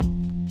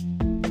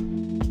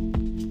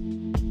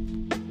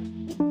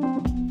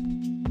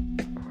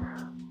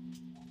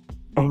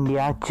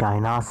India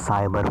China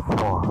cyber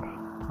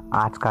war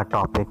आज का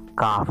topic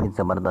काफ़ी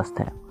ज़बरदस्त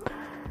है।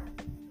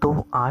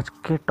 तो आज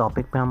के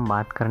टॉपिक पे हम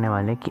बात करने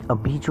वाले हैं कि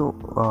अभी जो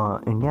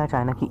इंडिया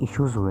चाइना की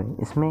इश्यूज़ हुए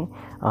इसमें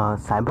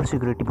साइबर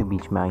सिक्योरिटी भी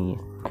बीच में आई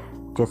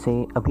है। जैसे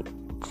अभी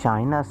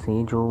चाइना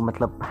से जो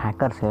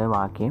हैकर्स है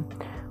वहाँ के,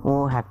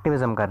 वो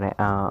हैक्टिविज़म कर रहे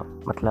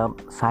हैं, मतलब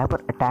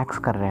साइबर अटैक्स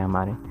कर रहे हैं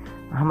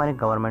हमारे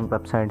गवर्नमेंट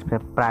वेबसाइट्स पे,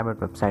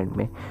 प्राइवेट वेबसाइट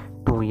पे।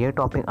 तो ये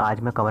टॉपिक आज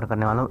मैं कवर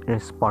करने वाला हूँ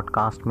इस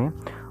पॉडकास्ट में,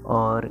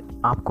 और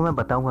आपको मैं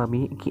बताऊँगा अभी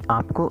कि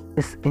आपको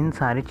इन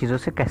सारी चीज़ों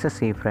से कैसे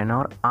सेफ़ रहना,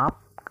 और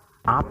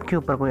आपके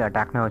ऊपर कोई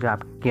अटैक ना हो जाए।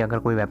 आपकी अगर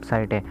कोई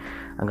वेबसाइट है,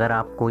 अगर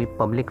आप कोई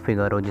पब्लिक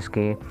फिगर हो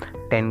जिसके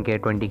 10K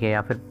 20K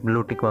या फिर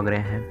ब्लू टिक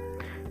वगैरह हैं,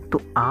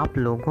 तो आप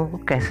लोगों को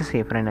कैसे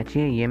सेफ़ रहना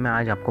चाहिए ये मैं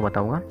आज आपको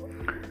बताऊँगा।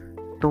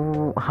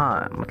 तो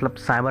हाँ,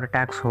 साइबर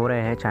अटैक्स हो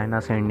रहे हैं चाइना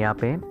से इंडिया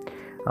पे,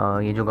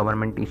 ये जो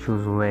गवर्नमेंट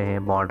इश्यूज़ हुए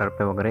हैं बॉर्डर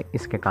पे वगैरह,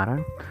 इसके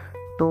कारण।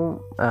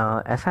 तो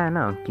ऐसा है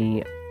ना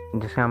कि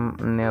जैसे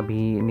हमने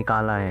अभी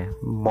निकाला है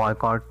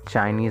बॉयकॉट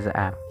चाइनीज़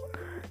ऐप,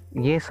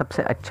 ये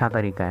सबसे अच्छा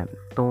तरीका है।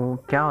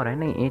 तो क्या हो रहा है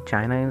ना, ये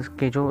चाइना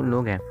के जो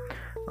लोग हैं,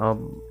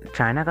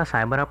 चाइना का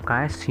साइबर हब का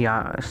है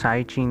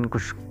साइचिन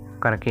कुछ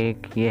करके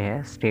एक ये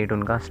है स्टेट,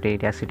 उनका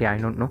स्टेट या सिटी, आई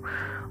डोंट नो,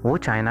 वो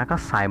चाइना का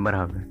साइबर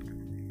हब है।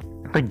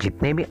 तो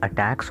जितने भी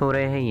अटैक्स हो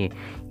रहे हैं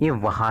ये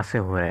वहाँ से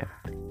हो रहे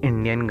हैं,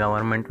 इंडियन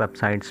गवर्नमेंट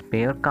वेबसाइट्स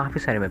पे और काफ़ी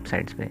सारे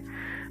वेबसाइट्स पे।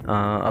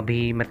 अभी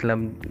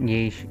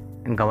ये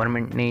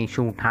गवर्नमेंट ने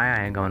इशू उठाया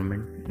है,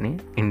 गवर्नमेंट ने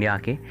इंडिया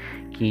के,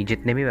 कि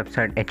जितने भी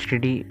वेबसाइट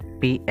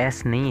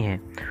HTTPS नहीं है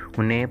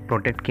उन्हें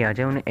प्रोटेक्ट किया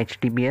जाए, उन्हें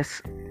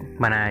HTTPS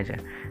बनाया जाए।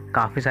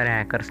 काफ़ी सारे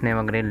हैकर्स ने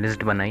वगैरह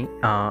लिस्ट बनाई।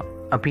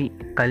 अभी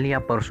कल या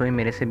परसों ही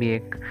मेरे से भी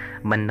एक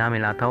बंदा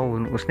मिला था,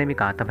 उसने भी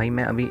कहा था भाई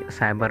मैं अभी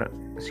साइबर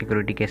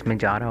सिक्योरिटी केस में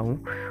जा रहा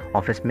हूँ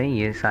ऑफिस में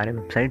ये सारे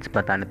वेबसाइट्स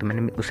बताने, तो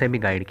मैंने उसे भी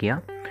गाइड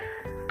किया।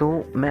 तो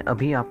मैं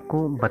अभी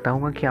आपको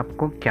बताऊंगा कि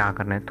आपको क्या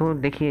करना है। तो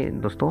देखिए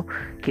दोस्तों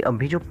कि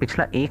अभी जो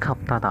पिछला एक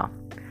हफ्ता था,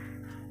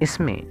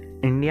 इसमें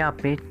इंडिया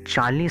पे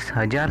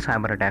 40,000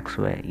 साइबर अटैक्स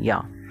हुए हैं।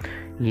 या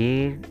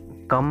ये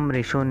कम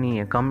रेशो नहीं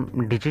है, कम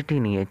डिजिट ही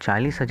नहीं है,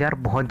 40,000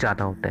 बहुत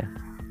ज़्यादा होता है।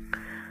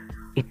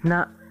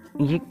 इतना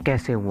ये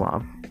कैसे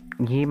हुआ?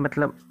 ये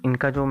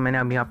इनका जो मैंने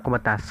अभी आपको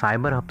बताया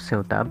साइबर हब से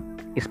होता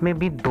है। इसमें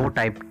भी दो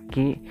टाइप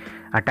की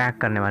अटैक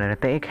करने वाले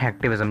रहते हैं। एक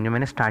हैक्टिविज़म, जो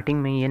मैंने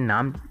स्टार्टिंग में ये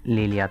नाम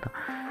ले लिया था,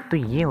 तो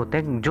ये होता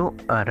है जो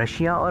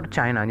रशिया और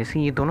चाइना, जैसे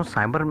ये दोनों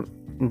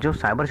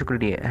साइबर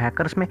सिक्योरिटी है,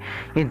 हैकर्स में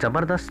ये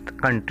ज़बरदस्त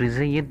कंट्रीज़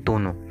है ये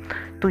दोनों।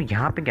 तो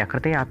यहाँ पे क्या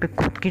करते हैं, यहाँ पे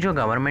खुद की जो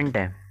गवर्नमेंट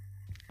है,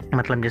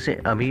 जैसे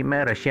अभी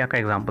मैं रशिया का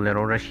एग्जांपल दे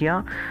रहा हूँ,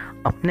 रशिया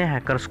अपने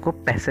हैकर्स को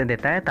पैसे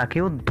देता है ताकि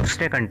वो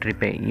दूसरे कंट्री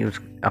पे यूज़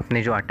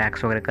अपने जो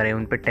अटैक्स वगैरह करे,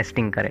 उन पे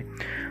टेस्टिंग करे,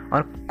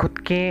 और खुद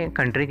के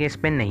कंट्री के इस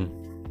पे नहीं,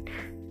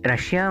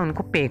 रशिया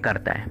उनको पे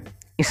करता है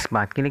इस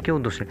बात के लिए कि वो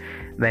दूसरे।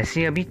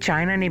 वैसे अभी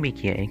चाइना ने भी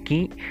किया है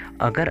कि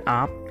अगर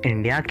आप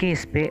इंडिया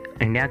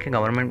के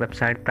गवर्नमेंट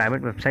वेबसाइट,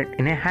 प्राइवेट वेबसाइट,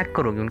 इन्हें हैक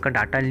करोगे, उनका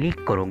डाटा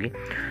लीक करोगे,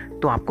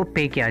 तो आपको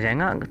पे किया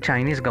जाएगा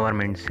चाइनीज़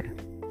गवर्नमेंट से।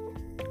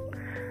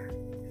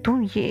 तो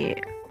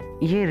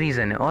ये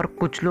रीज़न है। और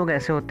कुछ लोग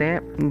ऐसे होते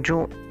हैं जो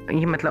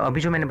ये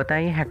अभी जो मैंने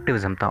बताया ये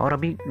हैक्टिविज़म था, और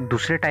अभी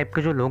दूसरे टाइप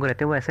के जो लोग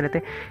रहते हैं वो ऐसे रहते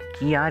हैं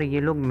कि यार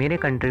ये लोग मेरे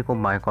कंट्री को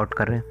बॉयकॉट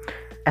कर रहे हैं,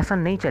 ऐसा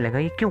नहीं चलेगा,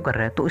 ये क्यों कर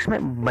रहा है। तो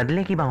इसमें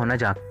बदले की भावना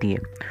जागती है।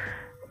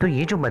 तो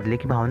ये जो बदले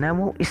की भावना है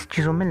वो इस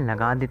चीज़ों में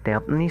लगा देते हैं,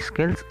 अपनी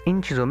स्किल्स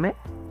इन चीज़ों में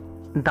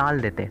डाल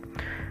देते हैं।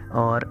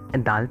 और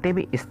डालते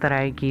भी इस तरह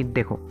है कि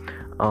देखो,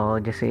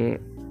 जैसे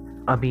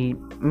अभी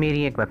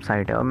मेरी एक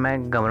वेबसाइट है और मैं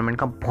गवर्नमेंट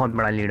का बहुत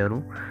बड़ा लीडर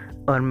हूँ,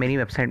 और मेरी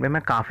वेबसाइट पे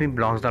मैं काफ़ी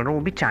ब्लॉग्स डाल रहा हूँ,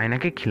 वो भी चाइना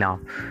के खिलाफ,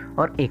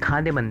 और एक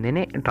आधे बंदे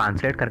ने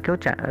ट्रांसलेट करके वो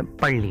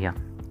पढ़ लिया,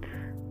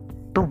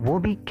 तो वो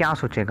भी क्या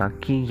सोचेगा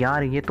कि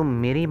यार ये तो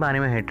मेरे बारे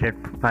में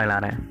हेट्रेड फैला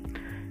रहा है।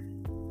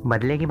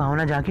 बदले की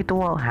भावना जागी तो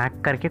वो हैक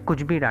करके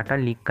कुछ भी डाटा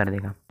लीक कर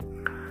देगा।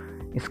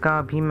 इसका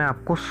अभी मैं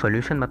आपको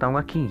सॉल्यूशन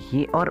बताऊंगा कि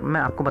ये, और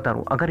मैं आपको बता रहा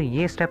हूँ अगर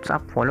ये स्टेप्स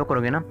आप फॉलो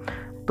करोगे ना,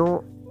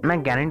 तो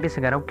मैं गारंटी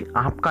से कह रहा हूँ कि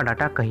आपका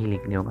डाटा कहीं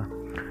लीक नहीं होगा।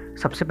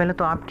 सबसे पहले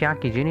तो आप क्या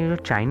कीजिए, ये जो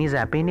चाइनीज़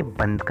ऐप है इन्हें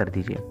बंद कर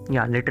दीजिए,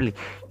 या literally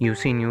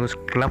UC news,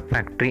 club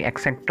factory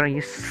et cetera,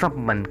 ये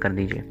सब बंद कर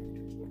दीजिए,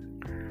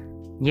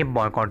 ये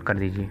बॉयकॉट कर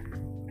दीजिए।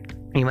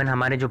 इवन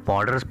हमारे जो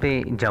बॉर्डर्स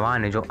पे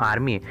जवान है, जो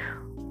आर्मी है,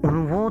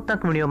 वो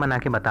तक वीडियो बना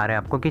के बता रहे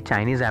हैं आपको कि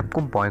चाइनीज़ ऐप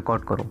को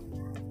बॉयकॉट करो।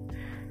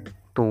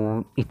 तो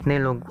इतने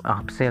लोग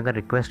आपसे अगर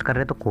रिक्वेस्ट कर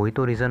रहे हैं तो कोई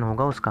तो रीज़न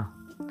होगा उसका।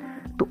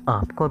 तो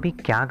आपको अभी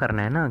क्या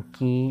करना है ना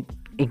कि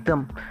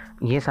एकदम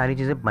ये सारी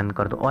चीज़ें बंद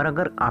कर दो। और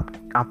अगर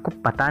आपको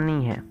पता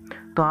नहीं है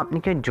तो आपने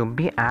क्या, जो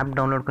भी ऐप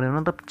डाउनलोड करो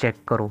ना, तो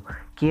चेक करो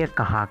कि ये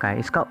कहाँ का है,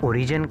 इसका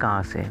ओरिजिन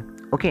कहाँ से है।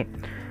 ओके,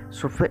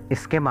 सो फिर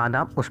इसके बाद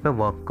आप उस पर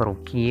वर्क करो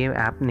कि ये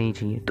ऐप नहीं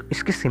चाहिए। तो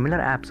इसके सिमिलर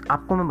ऐप्स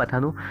आपको मैं बता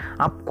दूं,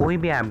 आप कोई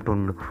भी ऐप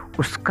ढूंढ लो,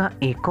 उसका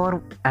एक और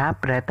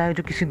ऐप रहता है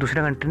जो किसी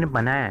दूसरे कंट्री ने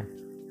बनाया है,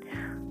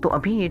 तो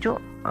अभी ये जो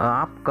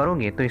आप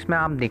करोगे तो इसमें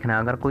आप देखना,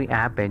 अगर कोई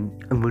ऐप है,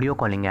 वीडियो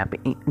कॉलिंग ऐप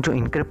है जो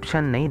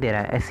इंक्रिप्शन नहीं दे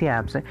रहा है, ऐसी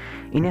ऐप्स है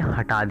इन्हें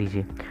हटा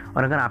दीजिए।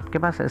 और अगर आपके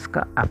पास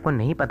इसका आपको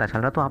नहीं पता चल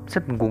रहा तो आप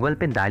सिर्फ गूगल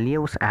पे डालिए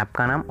उस ऐप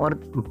का नाम और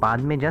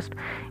बाद में जस्ट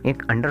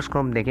एक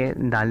अंडरस्कोर देके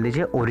डाल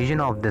दीजिए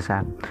ओरिजिन ऑफ दिस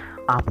ऐप,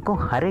 आपको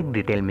हर एक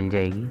डिटेल मिल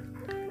जाएगी।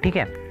 ठीक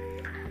है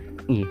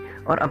ये।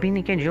 और अभी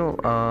नहीं कि जो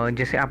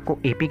जैसे आपको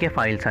APK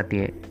फाइल्स आती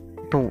है,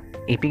 तो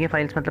APK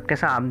फाइल्स मतलब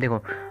कैसा, आप देखो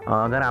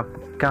अगर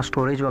आपका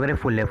स्टोरेज वगैरह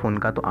फुल है फ़ोन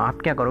का तो आप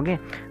क्या करोगे,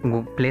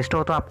 प्ले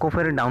स्टोर तो आपको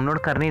फिर डाउनलोड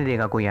करने नहीं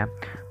देगा कोई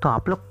ऐप, तो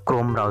आप लोग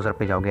क्रोम ब्राउज़र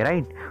पे जाओगे,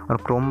 राइट, और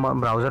क्रोम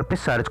ब्राउज़र पे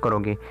सर्च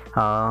करोगे।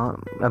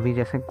 अभी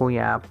जैसे कोई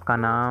ऐप का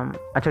नाम,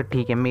 अच्छा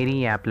ठीक है, मेरी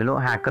ही ऐप ले लो,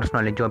 हैकर्स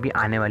नॉलेज, जो अभी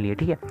आने वाली है।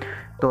 ठीक है,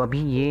 तो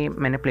अभी ये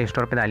मैंने प्ले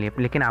स्टोर पर डाली है,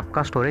 लेकिन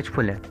आपका स्टोरेज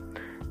फुल है,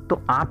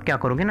 तो आप क्या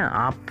करोगे ना,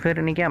 आप फिर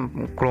नहीं क्या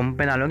क्रोम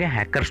पे डालोगे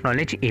हैकर्स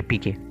नॉलेज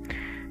APK।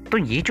 तो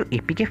ये जो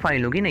APK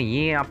फाइल होगी ना,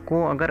 ये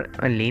आपको अगर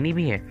लेनी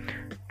भी है,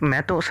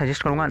 मैं तो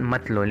सजेस्ट करूँगा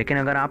मत लो, लेकिन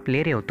अगर आप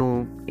ले रहे हो तो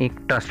एक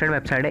ट्रस्टेड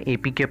वेबसाइट है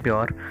APK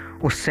प्योर,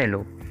 उससे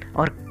लो।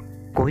 और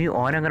कोई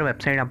और अगर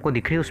वेबसाइट आपको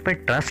दिख रही है उस पर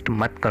ट्रस्ट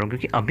मत करो,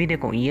 क्योंकि अभी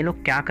देखो ये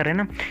लोग क्या कर रहे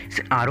हैं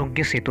ना,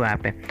 आरोग्य सेतु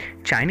ऐप है,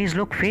 चाइनीज़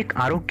लोग फेक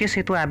आरोग्य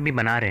सेतु ऐप भी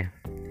बना रहे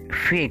हैं।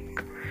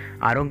 फेक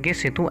आरोग्य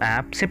सेतु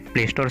ऐप से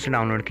प्ले स्टोर से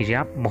डाउनलोड कीजिए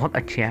आप, बहुत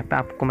अच्छी ऐप है,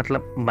 आपको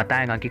मतलब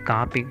बताएगा कि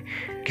कहाँ पे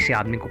किसी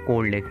आदमी को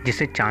कोल्ड है,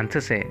 जिससे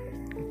चांसेस है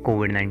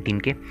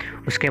कोविड-19 के,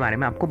 उसके बारे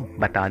में आपको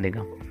बता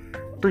देगा।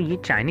 तो ये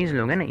चाइनीज़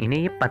लोग हैं ना, इन्हें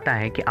ये पता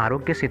है कि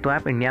आरोग्य सेतु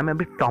ऐप इंडिया में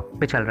अभी टॉप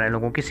पे चल रहा है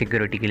लोगों की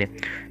सिक्योरिटी के लिए,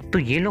 तो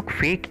ये लोग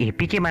फेक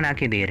APK बना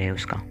के दे रहे हैं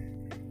उसका।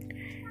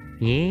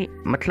 ये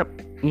मतलब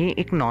ये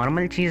एक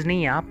नॉर्मल चीज़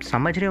नहीं है, आप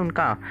समझ रहे हो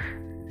उनका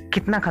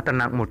कितना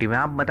खतरनाक मोटिव है।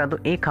 आप बता दो,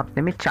 एक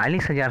हफ्ते में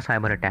 40,000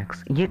 साइबर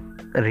अटैक्स, ये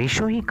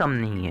रेशो ही कम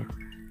नहीं है।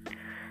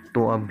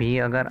 तो अभी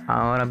अगर,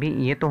 और अभी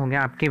ये तो हो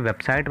गया आपकी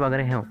वेबसाइट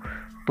वगैरह हो,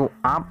 तो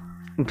आप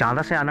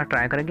ज़्यादा से ज़्यादा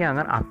ट्राई करेंगे,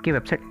 अगर आपकी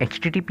वेबसाइट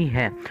HTTP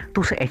है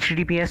तो उसे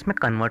HTTPS में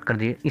कन्वर्ट कर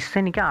दीजिए।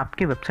 इससे नहीं क्या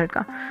आपकी वेबसाइट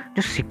का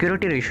जो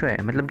सिक्योरिटी रेशो है,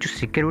 मतलब जो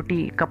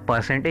सिक्योरिटी का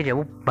परसेंटेज है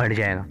वो बढ़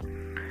जाएगा।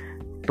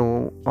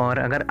 तो और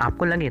अगर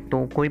आपको लगे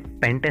तो कोई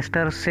पेन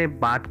टेस्टर से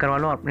बात करवा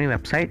लो, अपनी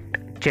वेबसाइट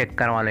चेक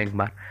करवा लो एक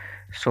बार।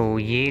 सो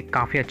ये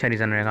काफ़ी अच्छा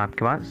रीज़न रहेगा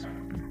आपके पास।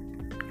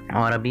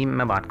 और अभी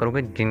मैं बात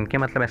करूँगा जिनके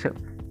मतलब ऐसे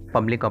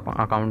पब्लिक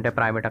अकाउंट है,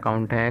 प्राइवेट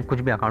अकाउंट है, कुछ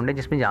भी अकाउंट है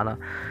जिसमें ज़्यादा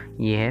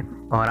ये है,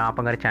 और आप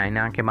अगर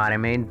चाइना के बारे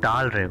में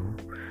डाल रहे हो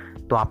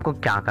तो आपको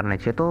क्या करना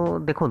चाहिए। तो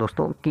देखो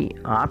दोस्तों कि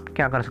आप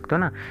क्या कर सकते हो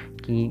ना,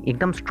 कि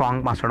एकदम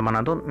स्ट्रॉन्ग पासवर्ड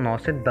बना दो 9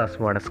 से 10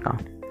 वर्ड्स का।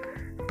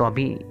 तो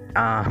अभी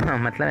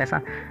मतलब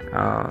ऐसा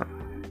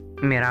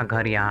मेरा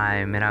घर यहाँ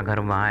है, मेरा घर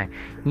वहाँ है,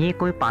 ये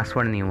कोई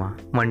पासवर्ड नहीं हुआ,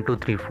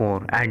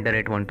 1234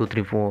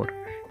 @1234,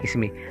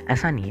 इसमें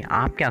ऐसा नहीं है।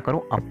 आप क्या करो,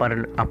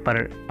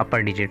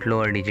 upper digit,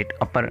 lower digit,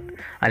 upper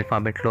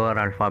alphabet, lower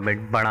alphabet,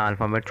 बड़ा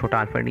अल्फ़ाबेट, छोटा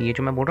अल्फ़ाबेट, ये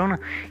जो मैं बोल रहा हूँ ना,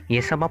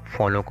 ये सब आप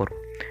फॉलो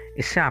करो।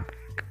 इससे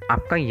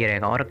आपका ये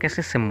रहेगा। और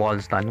कैसे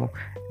सिम्बॉल्स डालो,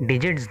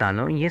 डिजिट्स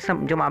डालो, ये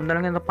सब जब आप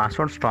डालोगे तो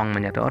पासवर्ड स्ट्रॉन्ग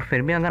बन जाता है। और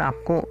फिर भी अगर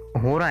आपको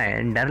हो रहा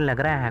है, डर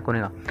लग रहा है हैक होने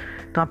का,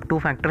 तो आप 2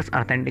 फैक्टर्स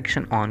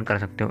ऑथेंटिकेशन ऑन कर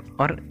सकते हो,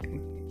 और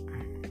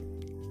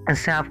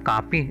इससे आप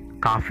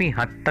काफ़ी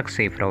हद तक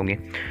सेफ रहोगे।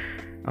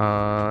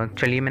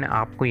 चलिए, मैंने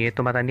आपको ये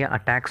तो बता दिया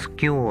अटैक्स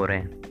क्यों हो रहे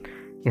हैं,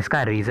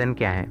 इसका रीज़न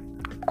क्या है,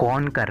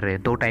 कौन कर रहे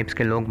हैं। 2 टाइप्स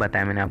के लोग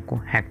बताए मैंने आपको,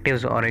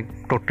 हैक्टिव्स और एक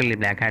टोटली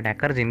ब्लैक हैट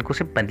हैकर, जिनको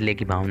सिर्फ बदले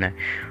की भावना है।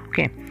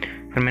 ओके,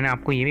 फिर मैंने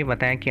आपको ये भी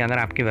बताया कि अगर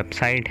आपकी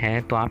वेबसाइट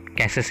है तो आप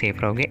कैसे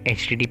सेफ रहोगे।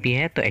 HTTP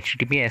है तो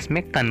HTTPS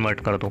में कन्वर्ट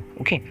कर दो।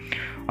 ओके,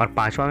 और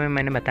 5वां में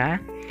मैंने बताया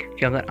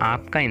कि अगर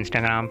आपका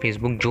इंस्टाग्राम,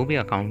 फेसबुक जो भी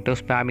अकाउंट है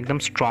उस पर आप एकदम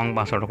स्ट्रॉन्ग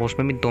पासवर्ड रखो।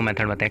 उसमें भी 2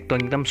 मेथड बताए, एक तो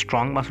एकदम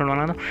स्ट्रॉन्ग पासवर्ड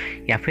बना दो,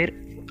 या फिर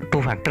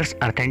 2 फैक्टर्स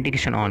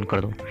ऑथेंटिकेशन ऑन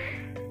कर दो।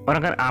 और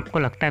अगर आपको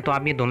लगता है तो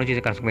आप ये दोनों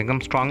चीज़ें कर सकते हो, एकदम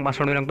स्ट्रॉन्ग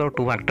पासवर्ड भी रख दो और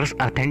 2 फैक्टर्स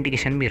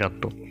ऑथेंटिकेशन भी रख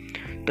दो।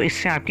 तो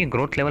इससे आपकी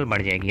ग्रोथ लेवल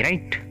बढ़ जाएगी,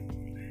 राइट।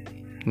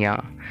 या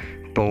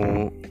तो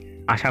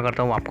आशा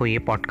करता हूँ आपको ये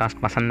पॉडकास्ट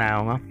पसंद आया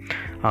होगा।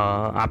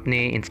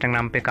 आपने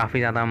इंस्टाग्राम पे काफ़ी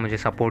ज़्यादा मुझे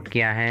सपोर्ट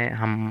किया है।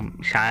 हम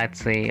शायद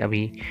से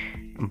अभी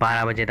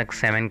 12 बजे तक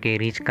 7K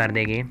रीच कर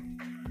देंगे।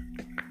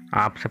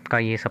 आप सबका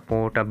ये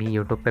सपोर्ट अभी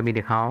यूट्यूब पे भी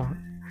दिखाओ,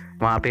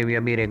 वहाँ पे भी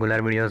अभी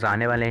रेगुलर वीडियोस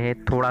आने वाले हैं।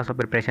 थोड़ा सा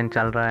प्रिपरेशन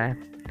चल रहा है,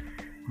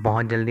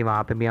 बहुत जल्दी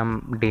वहाँ पे भी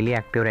हम डेली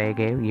एक्टिव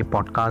रहेंगे। ये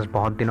पॉडकास्ट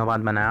बहुत दिनों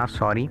बाद बनाया,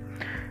 सॉरी।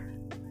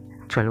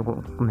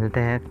 चलो मिलते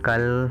हैं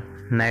कल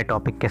नए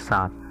टॉपिक के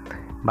साथ।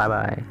 Bye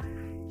bye.